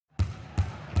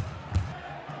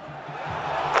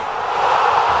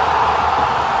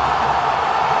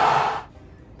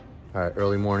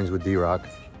Early mornings with D-Rock.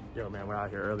 Yo, man, we're out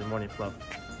here, early morning flow.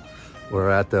 We're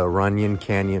at the Runyon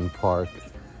Canyon Park.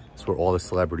 That's where all the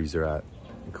celebrities are at,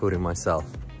 including myself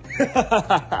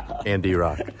and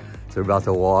D-Rock. So we're about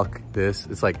to walk this.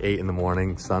 It's like 8 in the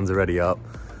morning. Sun's already up.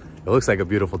 It looks like a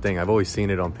beautiful thing. I've always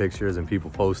seen it on pictures and people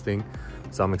posting,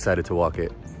 so I'm excited to walk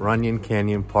it. Runyon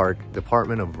Canyon Park,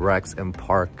 Department of Recs and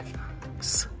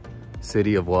Parks,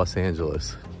 City of Los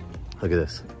Angeles. Look at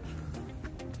this.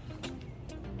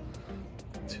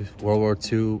 World War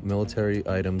II military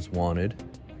items wanted.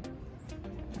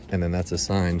 And then that's a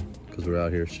sign, because we're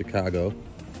out here. Chicago.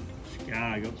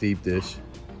 Chicago. Deep dish.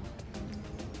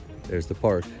 There's the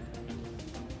park.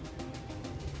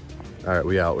 All right,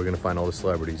 we out. We're gonna find all the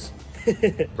celebrities.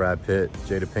 Brad Pitt,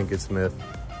 Jada Pinkett Smith,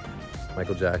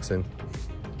 Michael Jackson,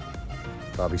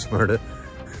 Bobby Shmurda.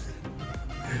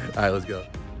 All right, let's go.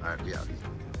 All right, we out.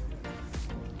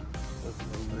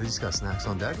 They just got snacks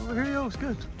on deck over here, yo. It's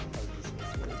good.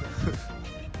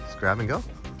 Just grab and go.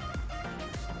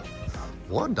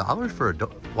 $1 for a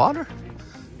water?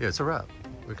 Yeah, it's a wrap.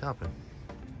 We're copping.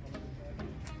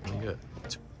 Good.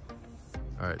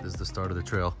 All right, this is the start of the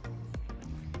trail.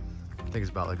 I think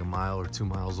it's about like a mile or 2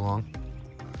 miles long,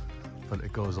 but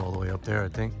it goes all the way up there, I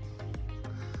think.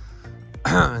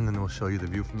 And then we'll show you the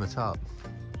view from the top.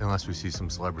 Unless we see some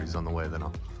celebrities on the way, then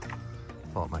I'll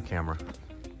pull out my camera.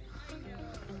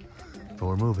 But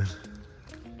we're moving.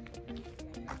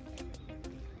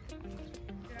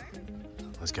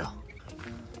 Let's go.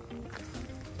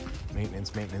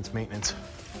 Maintenance, maintenance, maintenance.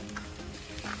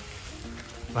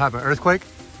 What happened, earthquake?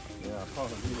 Yeah, I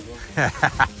called him beautiful.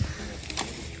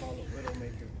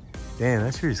 Damn,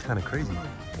 that tree is kind of crazy.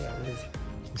 Yeah, it is.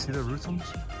 You see the roots on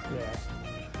this? Yeah.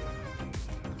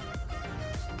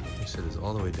 This shit is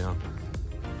all the way down.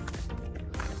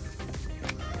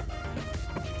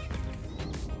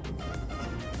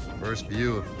 First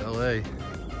view of LA.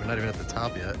 We're not even at the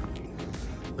top yet.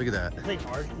 Look at that. It's like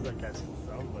hard because like that's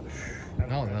film, but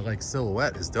no, that like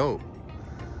silhouette is dope.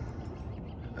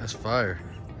 That's fire.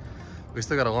 We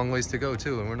still got a long ways to go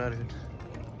too, and we're not even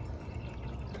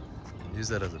use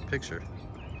that as a picture.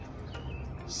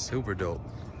 Super dope.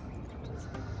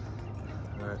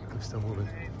 All right, we're still moving.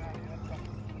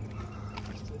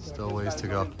 Still ways to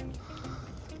go.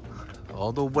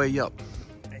 All the way up.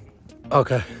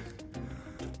 Okay,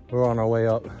 we're on our way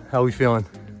up. How we feeling?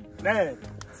 man,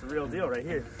 it's a real deal right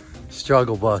here.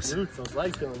 Struggle bus. Roots, those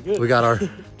legs feeling good. We got our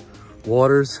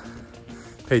waters.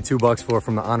 Paid $2 for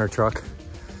from the Honor truck.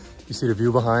 You see the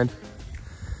view behind?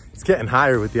 It's getting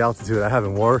higher with the altitude. I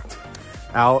haven't worked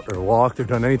out or walked or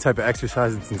done any type of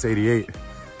exercise since '88.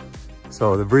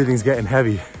 So the breathing's getting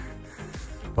heavy.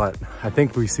 But I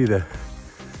think we see the,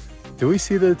 do we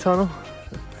see the tunnel?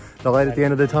 The light at the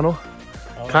end of the tunnel?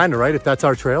 Kind of, right? If that's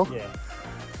our trail? Yeah.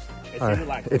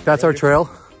 Like if that's our trail,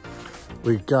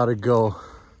 we gotta go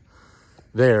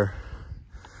there.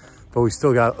 But we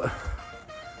still got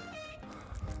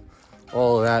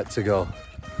all of that to go.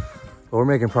 But we're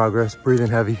making progress, breathing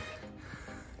heavy.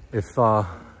 If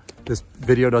this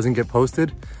video doesn't get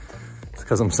posted, it's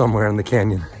because I'm somewhere in the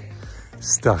canyon,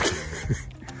 stuck.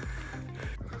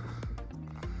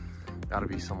 Gotta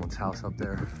be someone's house up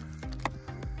there.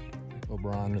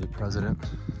 LeBron or the president.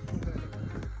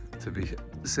 To be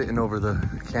sitting over the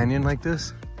canyon like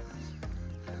this,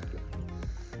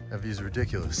 that view's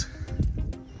ridiculous.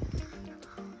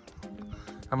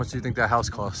 How much do you think that house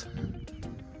costs?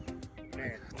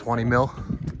 20 mil?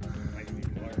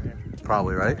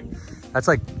 Probably, right? That's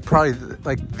like probably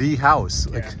like the house,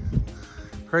 like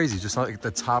crazy, just like at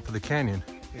the top of the canyon.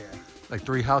 Yeah. Like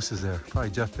 3 houses there, probably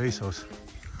Jeff Bezos.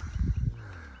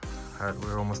 All right,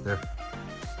 we're almost there.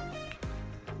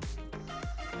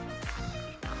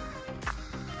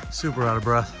 Super out of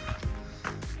breath.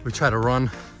 We try to run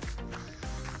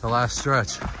the last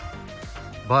stretch,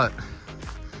 but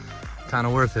kind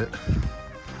of worth it.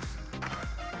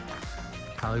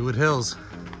 Hollywood Hills.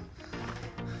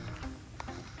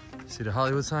 See the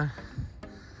Hollywood sign?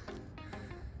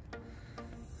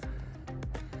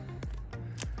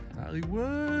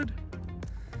 Hollywood.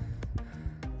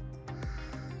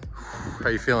 How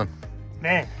you feeling?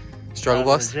 Man. Struggle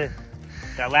bus? Legit.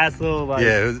 That last little like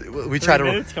we try to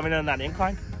minutes coming down that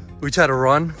incline. We try to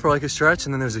run for like a stretch,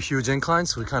 and then there's a huge incline,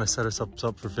 so we kind of set ourselves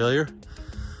up for failure.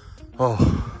 Oh,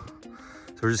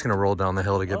 so we're just gonna roll down the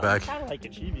hill to get back. Kind of like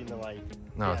achieving the like.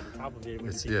 No, the top of it.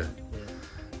 it's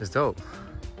it's dope.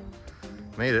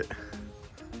 Made it.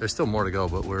 There's still more to go,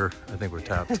 but I think we're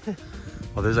tapped.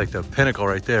 Oh, there's like the pinnacle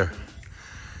right there.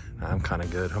 I'm kind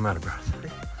of good. I'm out of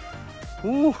breath.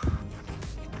 Ooh,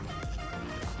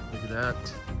 look at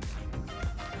that.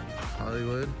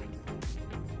 Hollywood.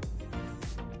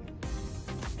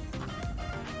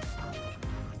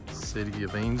 City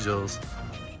of Angels.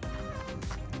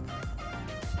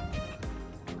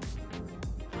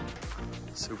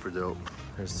 Super dope.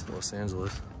 There's Los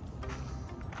Angeles.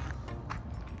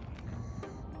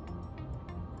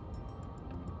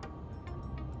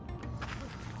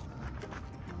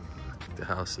 The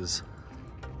houses.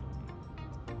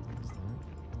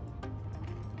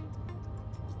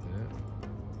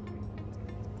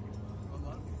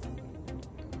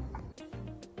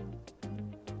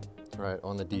 Right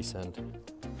on the descent.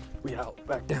 We out,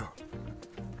 back down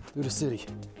through the city.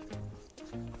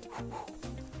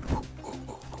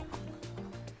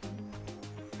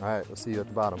 All right, we'll see you at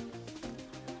the bottom.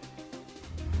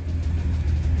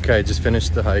 Okay, just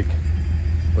finished the hike.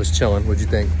 Was chilling. What'd you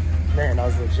think? Man, that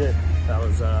was legit. That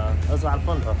was a lot of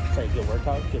fun though. It's like a good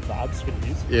workout, good vibes, good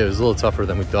views. Yeah, it was a little tougher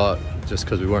than we thought, just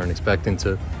because we weren't expecting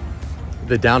to.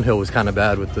 The downhill was kind of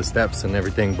bad with the steps and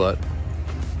everything, but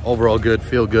overall good,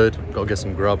 feel good. Go get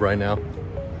some grub right now,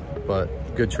 but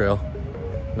good trail.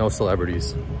 No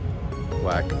celebrities.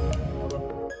 Whack.